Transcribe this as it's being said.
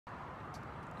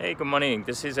Hey, good morning.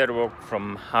 This is Edward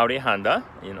from Howdy Honda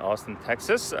in Austin,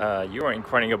 Texas. You are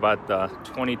inquiring about the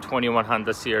 2021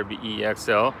 Honda CR-V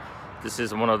EXL. This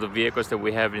is one of the vehicles that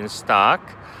we have in stock.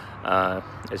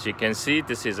 As you can see,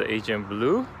 this is Agent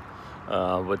Blue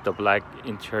with the black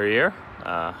interior.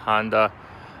 Honda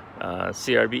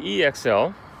CR-V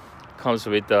EXL comes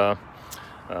with the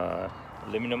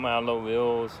aluminum alloy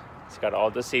wheels. It's got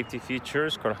all the safety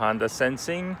features called Honda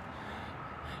Sensing.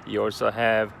 You also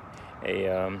have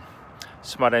a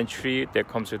smart entry that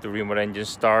comes with the remote engine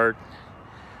start.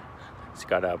 It's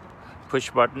got a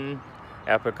push button,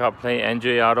 Apple CarPlay,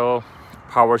 Android Auto,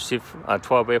 power shift,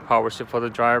 12-way power shift for the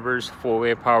drivers,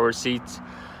 4-way power seats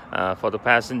for the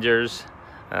passengers.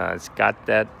 It's got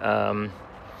that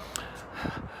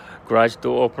garage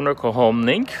door opener called Home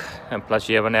Link, and plus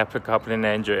you have an Apple CarPlay and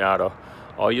Android Auto.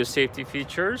 All your safety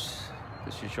features.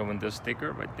 This is showing the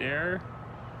sticker right there.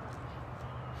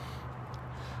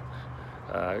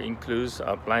 Includes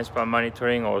blind spot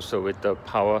monitoring, also with the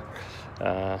power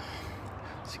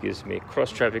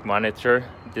cross traffic monitor.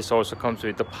 This also comes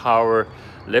with the power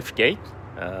lift gate.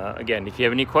 Again, if you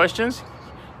have any questions,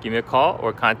 give me a call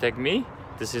or contact me.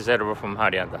 This is Edward from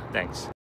Howdy Honda. Thanks.